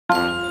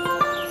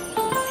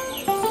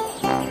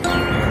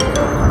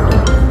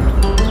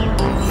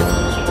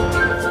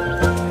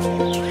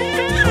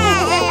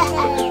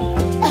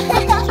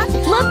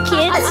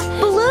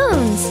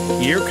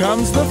Here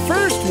comes the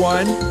first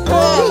one.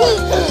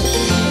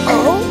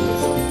 Oh?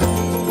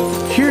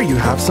 Here you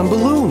have some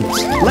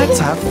balloons. Let's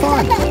have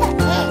fun.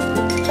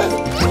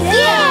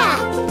 Yeah!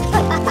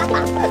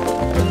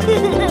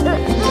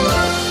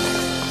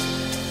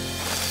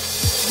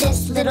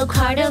 This little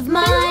card of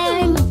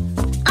mine,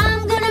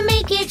 I'm gonna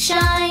make it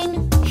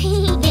shine.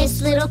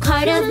 This little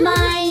card of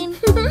mine,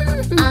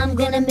 I'm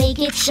gonna make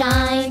it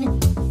shine.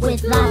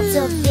 With lots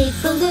of big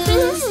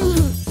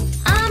balloons,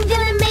 I'm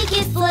gonna make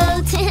it float.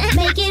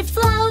 Make it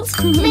float,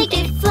 make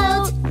it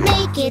float,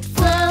 make it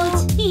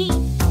float.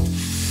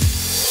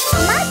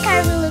 My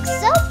car will look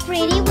so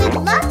pretty with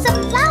lots of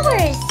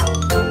flowers.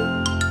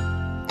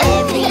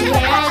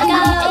 Everywhere I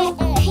go,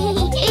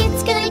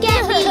 it's gonna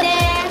get me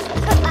there.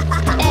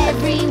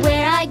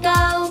 Everywhere I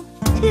go,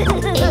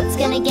 it's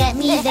gonna get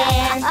me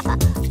there.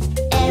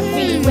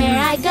 Everywhere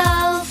I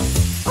go,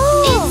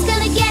 it's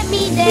gonna get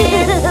me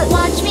there.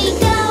 Watch me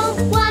go,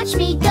 watch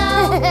me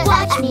go,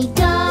 watch me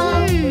go.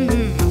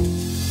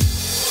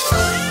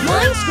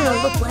 Mine's gonna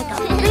look like a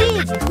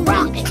big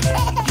rocket.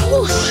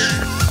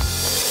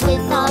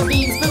 With all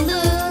these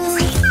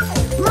balloons,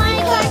 my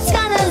car's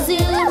gonna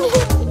zoom.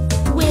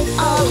 With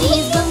all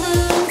these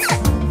balloons,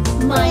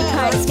 my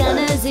car's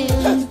gonna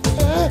zoom.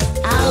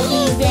 I'll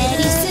be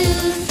ready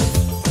soon.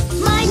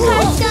 My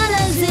car's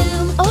gonna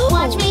zoom.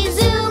 Watch me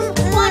zoom,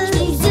 watch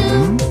me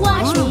zoom,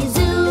 watch me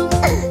zoom.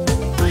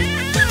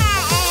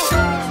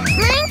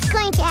 Mine's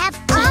going to have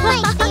all my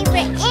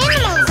favorite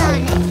animals on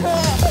it.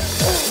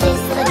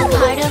 This little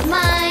part of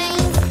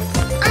mine,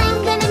 I'm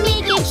gonna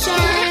make it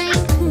shine.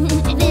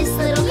 This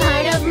little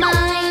part of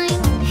mine,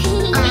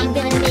 I'm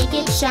gonna make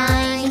it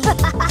shine.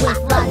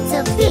 With lots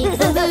of big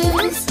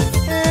balloons,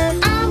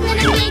 I'm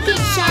gonna make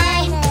it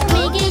shine.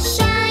 Make it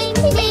shine,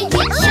 make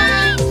it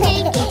shine,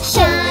 make it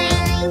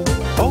shine.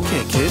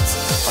 Okay, kids,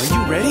 are you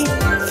ready?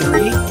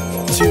 3,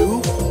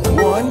 2,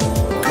 1, go!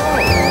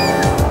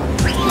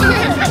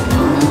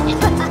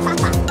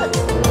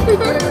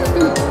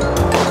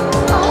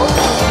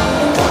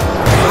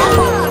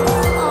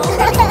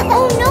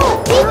 Oh no,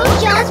 Baby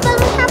John's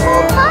balloon have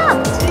all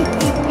popped.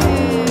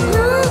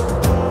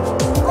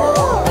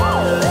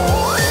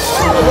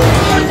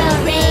 In the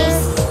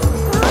race,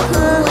 who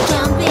will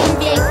jump in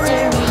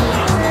victory?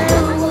 Who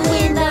will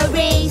win the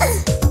race?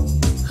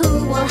 Who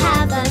will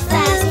have the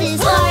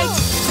fastest heart?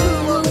 Who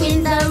will win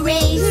the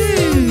race?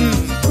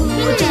 Who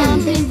will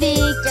jump in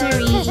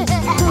victory?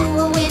 Who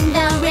will win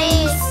the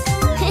race?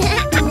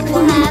 Who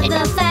will have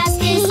the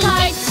fastest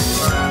heart?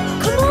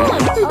 Come on,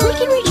 we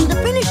can reach the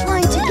finish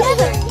line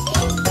together.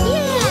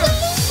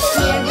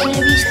 We're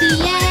gonna reach the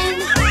end.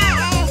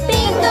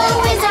 Bingo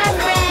is our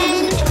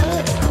friend.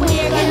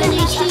 We're gonna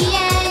reach the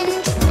end.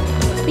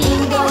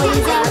 Bingo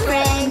is our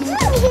friend.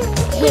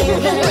 We're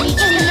gonna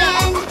reach the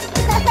end.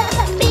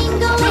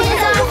 Bingo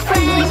is our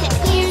friend.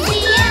 Here's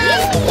the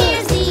end.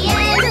 Here's the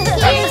end.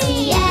 Here's the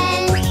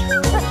end.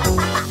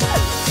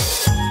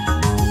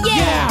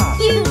 Yeah!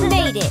 You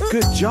made it.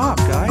 Good job,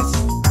 guys.